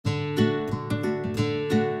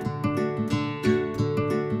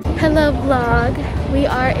Hello vlog. We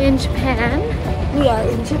are in Japan. We are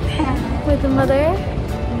in Japan with the mother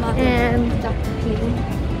and Dr. P.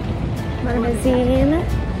 Mazine.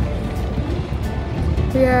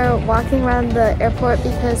 We are walking around the airport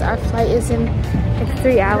because our flight is in like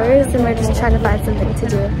 3 hours and we're just trying to find something to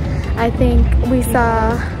do. I think we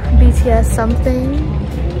saw BTS something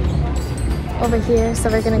over here,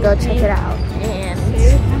 so we're gonna go check it out. And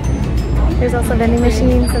there's also vending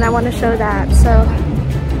machines and I want to show that, so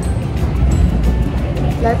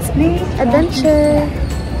let's adventure.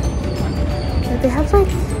 Like, they have like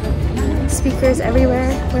speakers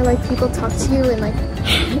everywhere where like people talk to you and like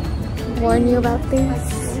warn you about things.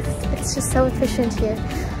 It's just so efficient here.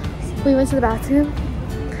 We went to the bathroom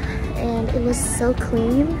and it was so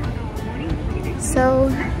clean, so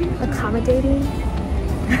accommodating.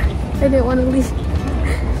 I didn't want to leave.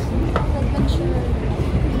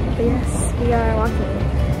 But yes, we are walking.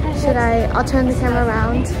 I'll turn the camera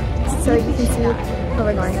around so you can see where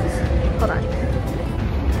we're going. Hold on.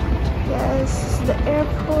 Yes, the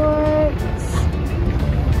airport.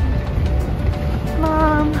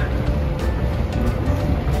 Mom.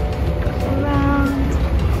 Around.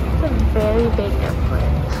 It's a very big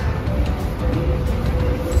airport.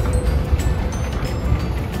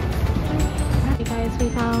 Hey guys, we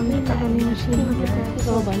found a vending machine. Look at this. There's a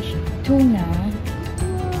whole bunch. Tuna.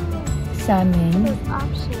 Salmon. There's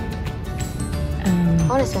options. I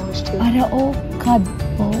want a sandwich too. Arao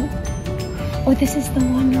Kadbo. Oh, this is the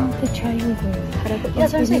one with the triangle.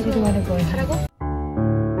 That's what I'm saying. We want to go in.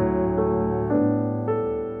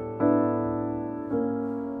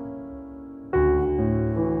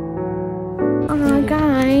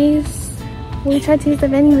 Guys, we tried to use the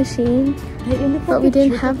vending machine, but we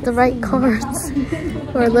didn't have the right cards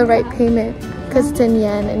or the right payment because it's in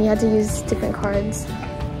yen and you had to use different cards.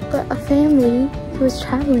 But a family who was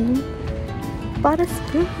traveling bought us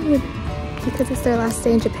food because it's their last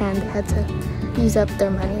day in Japan. They had to use up their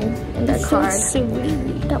money in their card. So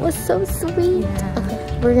sweet. That was so sweet. Yeah. Okay,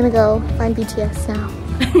 we're gonna go find BTS now.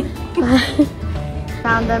 Bye.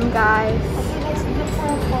 Found them, guys.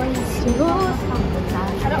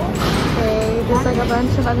 Okay, there's like a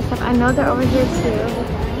bunch of other stuff. I know they're over here too,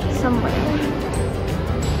 somewhere.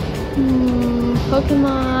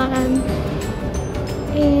 Pokemon.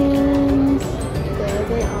 And there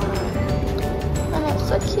they are. Oh, that's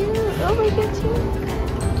so cute. Over here too.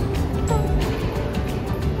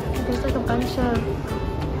 There's like a bunch of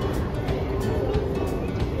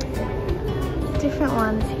different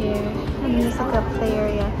ones here. And there's like a play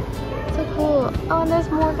area. So cool. Oh, and there's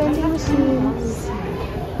more vending machines.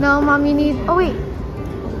 No, Mom, you need... Oh, wait.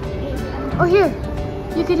 Oh, here.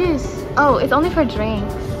 You could use... Oh, it's only for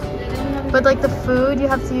drinks. But like the food, you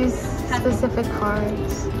have to use specific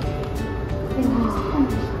cards. Oh,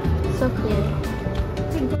 so cool.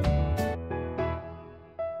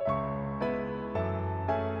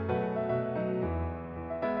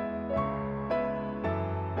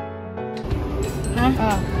 Huh?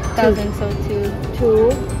 Oh, 1,000, so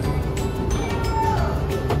two.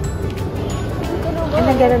 And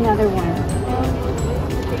then get another one.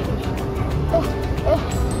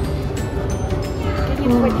 Can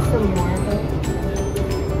you put some more though?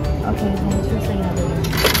 Okay, then choose another one.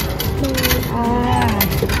 Ah.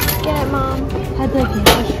 Get it, Mom. How do I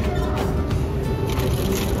get it?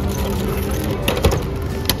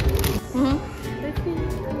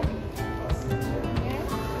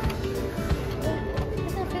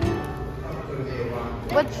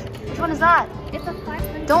 Which one is that? It's a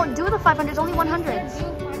 500. Don't do the 500, it's only 100s.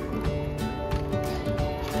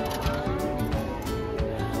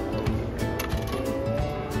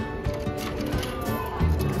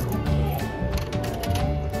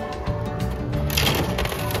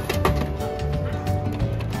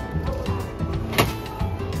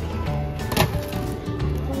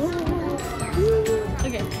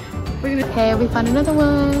 Okay, we found another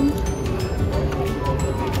one.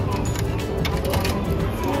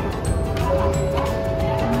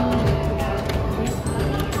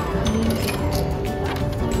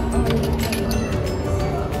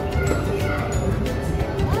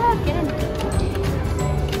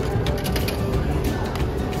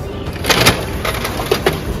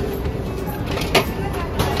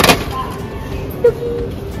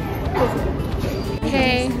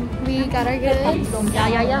 Okay, we got our goods.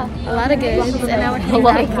 Yeah. A lot of goods. And now we're heading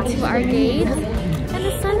back to our gate. And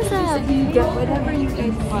the sun is up. Get whatever you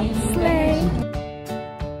guys want. Slay.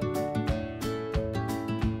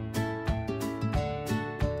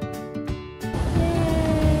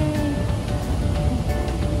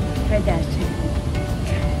 Kardashian.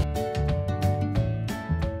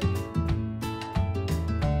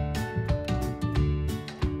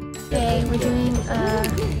 today we're doing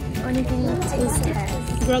anything taste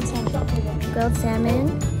test. Grilled salmon. Grilled salmon.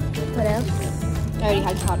 What else? I already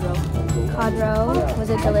had cod roe. Cod roe. Was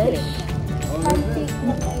it delish? Okay.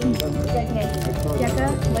 Jessica,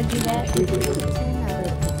 what did you get?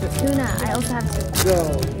 Tuna. I also have tuna.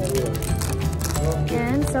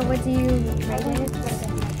 And so what do you rate it?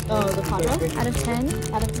 Oh, the cod roe? Out of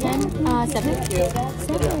 10? Out of 10? 7.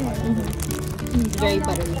 7. Very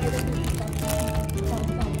buttery.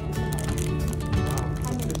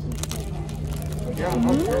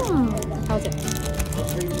 How's it?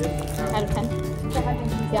 Out of 10?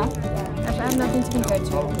 Yeah? I have nothing to compare to.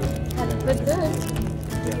 But good.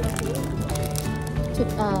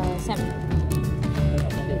 Salmon.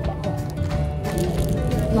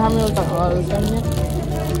 Marmalade salmon.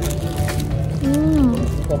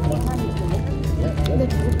 The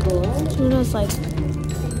tuna's like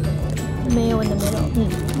mayo in the middle.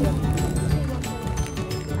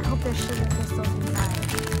 I hope there's sugar crystals inside.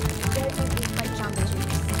 Like Jamba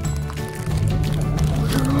Juice.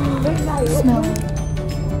 Smell it.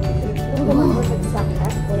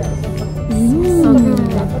 So good.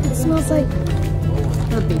 It smells like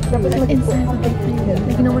inside the bakery.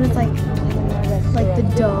 Like, you know when it's like the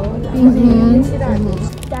dough being made?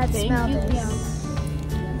 That smell is.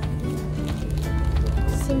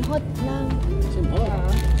 Simhot lang.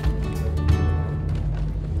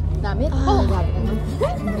 Damit? Oh.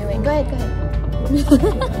 Anyway, go ahead.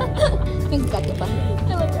 Think got it ba? I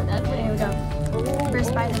like that. There we go.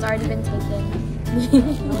 First bite has already been taken.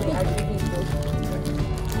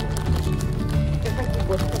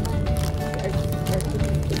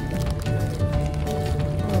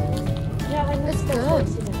 It's good.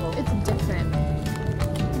 It's different.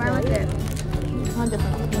 I like it.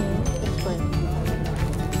 It's fun.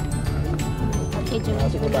 Okay, Jimmy,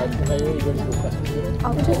 should we go?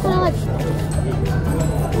 Oh, just kind of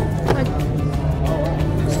like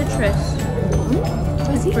citrus.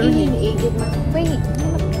 Is he eating it? Wait.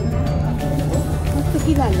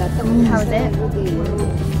 How is it?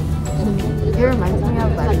 It reminds me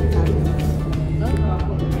of like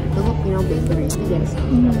Filipino bakery. Yes.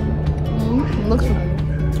 Looks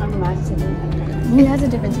familiar. It has a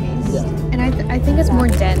different taste. Yeah. And I think it's more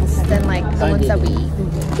dense than like the ones that we eat.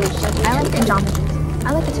 I like the Jamba Juice. I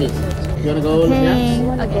like it too. You wanna go?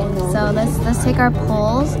 Okay, so let's take our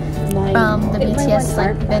polls from the BTS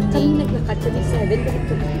like vending. I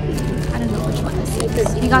don't know which one this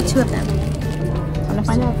is. We got 2 of them. I'm gonna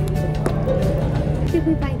find out. Did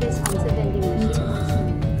we buy this on the vending machine?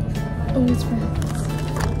 Oh, it's red.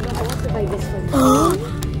 I want to buy this one.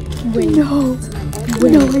 Wait. No.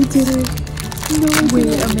 Wait. No, I didn't. No, I didn't. Wait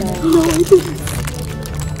a minute. No, I didn't.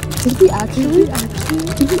 Did we actually?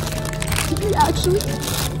 Did we actually?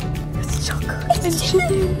 It's chocolate and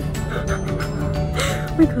chicken.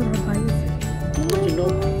 We couldn't find it.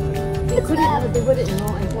 They wouldn't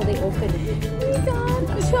know until they opened it. We got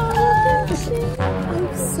chocolate and chicken. I'm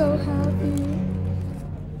so happy.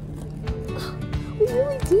 We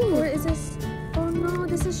really do. Or is this? Oh no,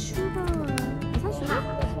 this is sugar. Is that sugar?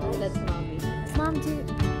 That's mommy. Mom, dude.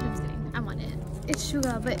 I'm just kidding. I want it. It's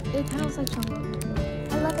sugar, but it kind of looks like chocolate.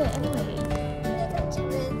 I love it anyway.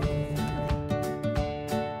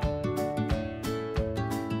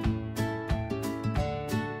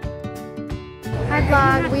 Hi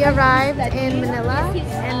vlog, we arrived in Manila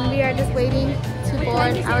and we are just waiting to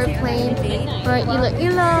board our plane for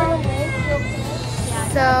Iloilo.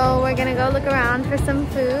 So we're gonna go look around for some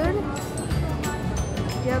food.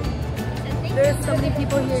 Yep, there's so many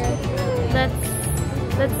people here.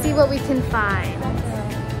 Let's see what we can find.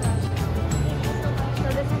 So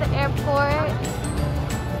this is the airport.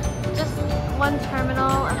 Just one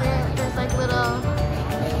terminal. There's like little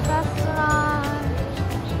restaurants.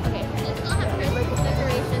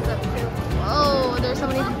 Decorations up too. Whoa, there's so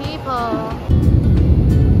many people.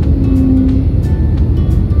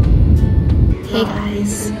 Hey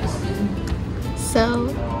guys. So,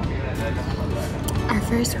 our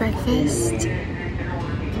first breakfast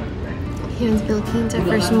here in the Philippines, our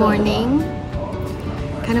first morning.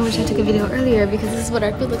 Kind of wish I took a video earlier because this is what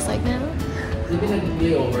our food looks like now.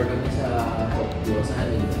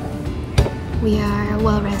 We are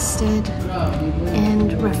well rested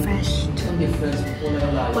and refreshed.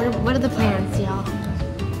 What are the plans, y'all?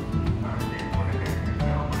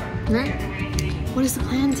 Huh? What is the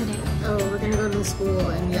plan today? Oh, we're gonna go to the school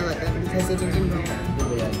and yell at them because they didn't enroll.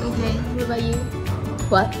 Okay, what about you?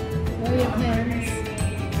 What? What are your plans?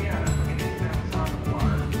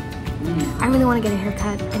 I really want to get a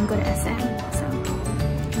haircut and go to SM, so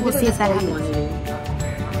we'll see if that happens.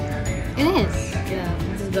 It is. Yeah,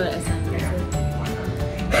 let's just go to SM.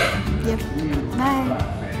 Yep.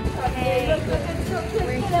 Bye.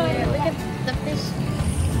 We're here. Look at the fish.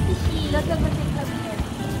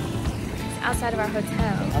 It's outside of our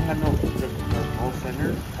hotel. No, the call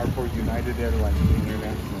center are for United Airlines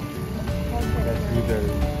International. That's who they're.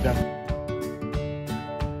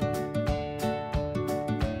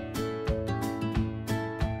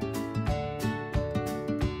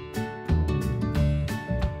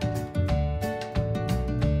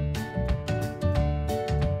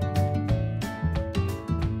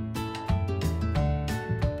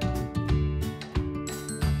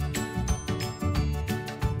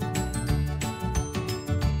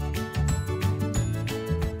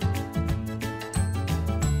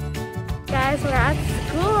 Guys, we're at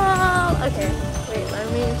school. Okay, wait, let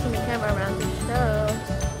me turn the camera around to show.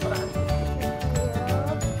 Hold on.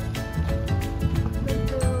 The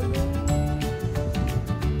building.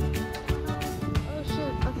 Oh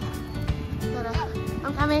shoot, okay.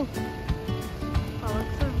 I'm coming. Follow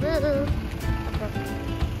through. Okay.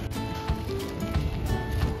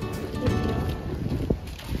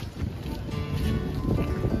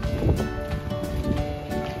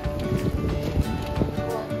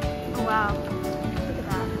 Wow, look at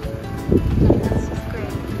that. That's just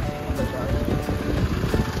great.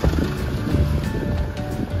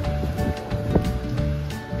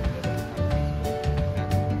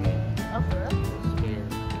 Oh, for real?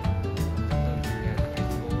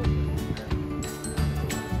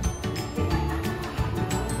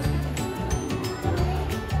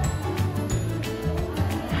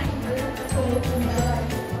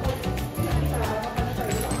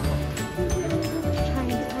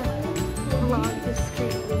 Vlog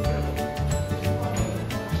discreetly.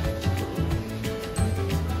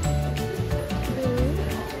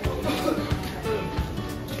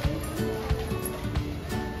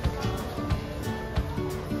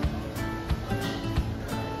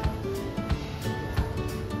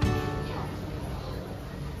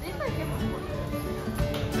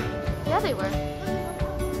 Yeah, they were.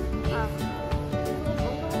 Oh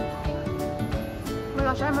my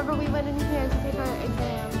gosh, I remember we went in here to take our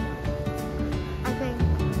exam. I think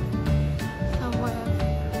somewhere.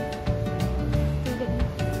 We didn't.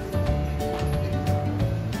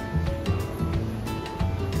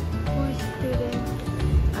 More students.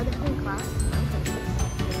 Are they in class?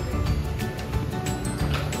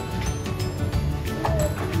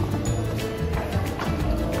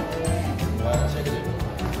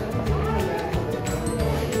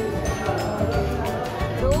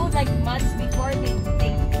 Like months before they knew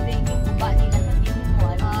ba nila sa T1.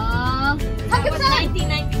 Samgyeopsal!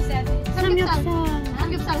 1997.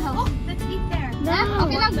 Samgyeopsal house. Let's eat there. Yeah,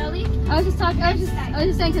 okay lang. I was just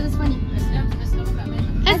saying because it's funny.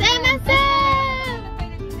 SM!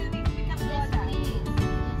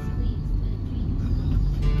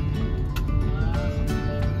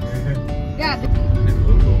 Yeah. And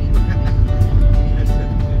logo.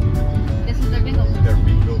 This is their bingo. Their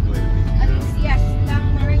bingo place. Yes, stock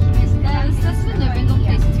market. That's been their bingo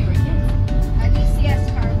place too, right? ABCS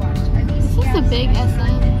car wash. This is a big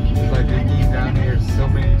SM. It's like they came down here so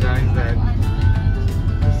many times that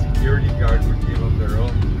the security guard would give them their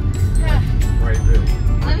own private.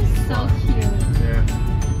 That is so cute. Yeah,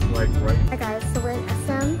 like right. Hi guys, so we're in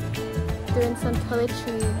SM doing some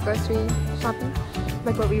toiletry grocery shopping,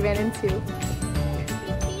 like what we ran into.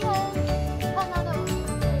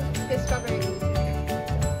 This strawberry.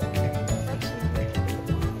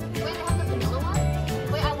 Wait, they have the vanilla one?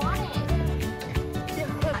 Wait, I want it.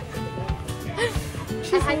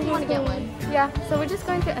 I do want to get one. Yeah, so we're just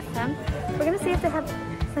going to SM. We're gonna see if they have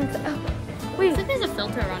something. Oh, wait. Looks like there's a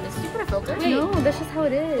filter around this. Did you put a filter? No, that's just how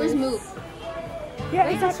it is. Where's Move? Yeah,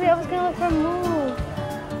 exactly. I was gonna look for Move.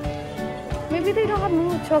 Maybe they don't have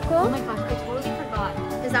Move choco. Oh my gosh, I totally forgot.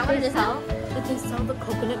 Is that what it is now? But they sell the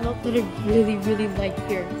coconut milk that I really, really like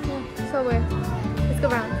here. So let's go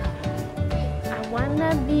around. I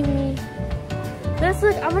wanna be me. Let's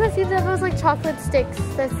look. I wanna see if there was like chocolate sticks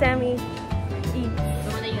that Sammy eats. The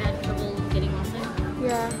one that you had trouble getting last night?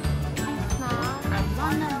 Yeah. I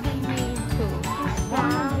wanna be me too.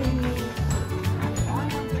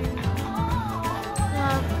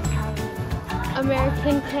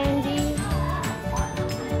 American candy.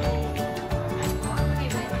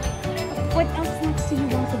 What else next do you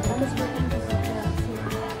want to do?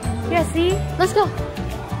 Yeah, see? Let's go.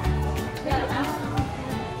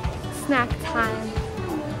 Snack time.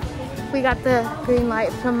 We got the green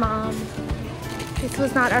light from Mom. This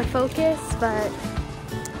was not our focus, but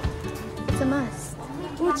it's a must.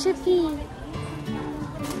 Ooh, Chippy.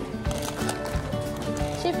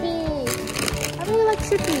 Chippy. I really like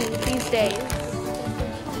Chippy these days.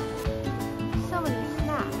 So many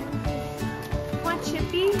snacks. Want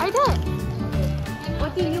Chippy? I did.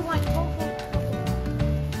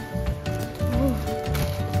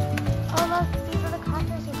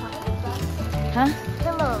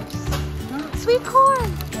 sweet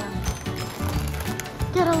corn.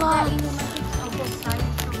 Get a lot.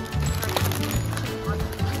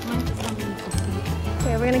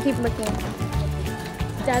 Okay, we're gonna keep looking.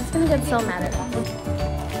 Dad's gonna get so mad at us.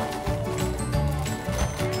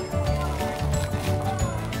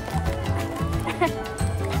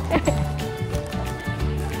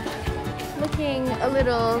 Looking a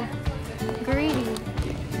little greedy.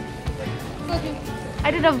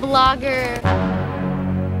 I did a vlogger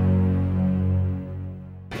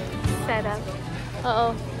setup.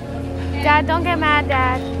 Uh-oh. Dad, don't get mad,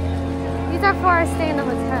 Dad. These are for our stay in the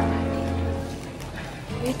hotel.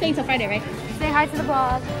 We're staying till Friday, right? Say hi to the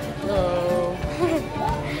vlog. Hello.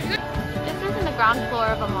 This is in the ground floor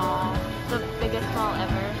of a mall. The biggest mall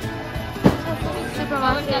ever.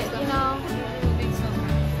 Supermarket, you know.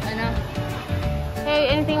 I know. Hey,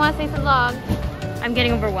 anything you want to say to the vlog? I'm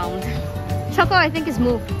getting overwhelmed. Choco, I think, is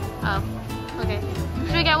moved. Oh, okay.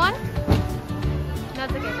 Should we get one? No,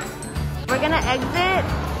 it's okay. We're gonna exit.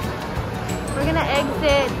 We're gonna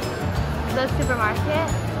exit the supermarket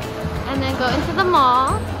and then go into the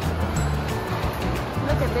mall.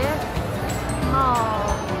 Look at this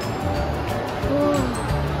mall. Ooh.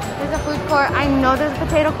 There's a food court. I know there's a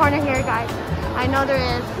potato corner here, guys. I know there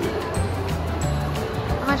is.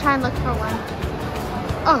 I'm gonna try and look for one.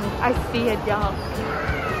 Oh, I see it, y'all.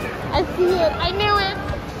 I see it. I knew it.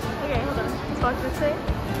 Okay, hold on. Let's walk this way.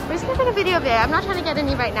 We're just gonna take a video of it. I'm not trying to get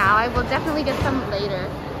any right now. I will definitely get some later.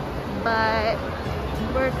 But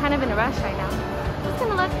we're kind of in a rush right now. Just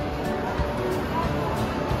gonna look.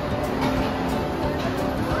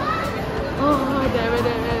 Oh, there it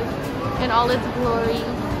is. In all its glory.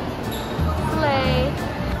 Slay.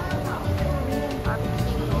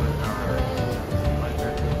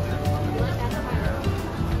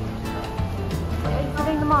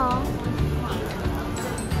 Exiting the mall.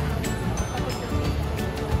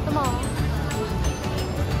 The mall.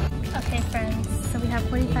 Okay, friends. So we have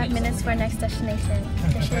 45 minutes for our next destination.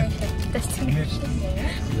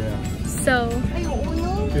 Yeah. So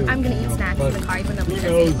I'm gonna eat snacks in the car, even though we just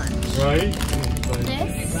ate lunch. Right?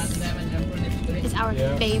 This is our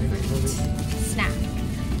favorite snack.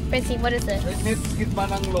 Francine, what is it?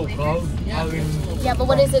 Local. Yeah, but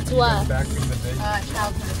what is it to us? Back in the day.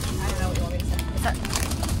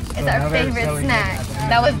 It's our favorite snack.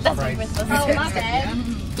 That's what we're supposed to say.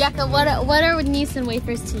 Yaka, what are Nissan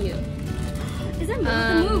wafers to you?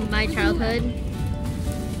 My childhood.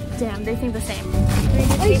 Damn, they think the same.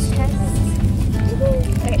 Taste test.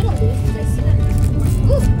 Okay.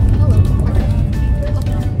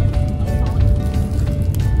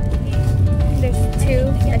 There's two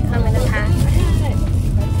that come in a pack.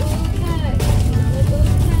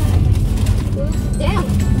 Damn.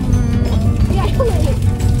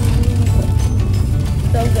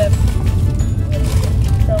 So good.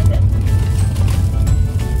 So good.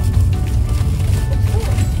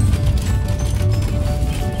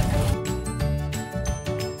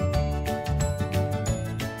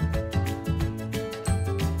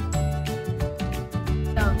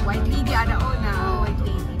 White lady ada ona. White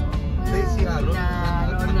lady.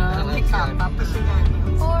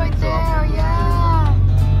 Oh, right there, yeah.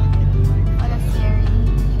 Oh, that's scary.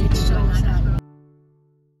 It's so sad.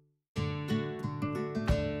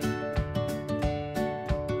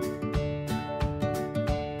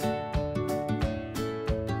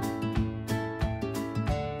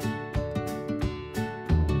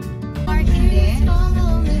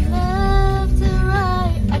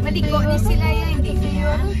 Maligo ni sila yan, hindi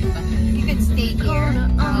kaya. You could stay here.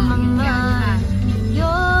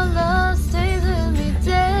 Your love stays with me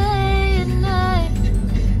day and night.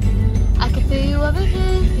 I can feel you every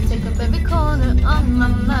day. You take up every corner on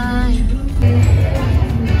my mind.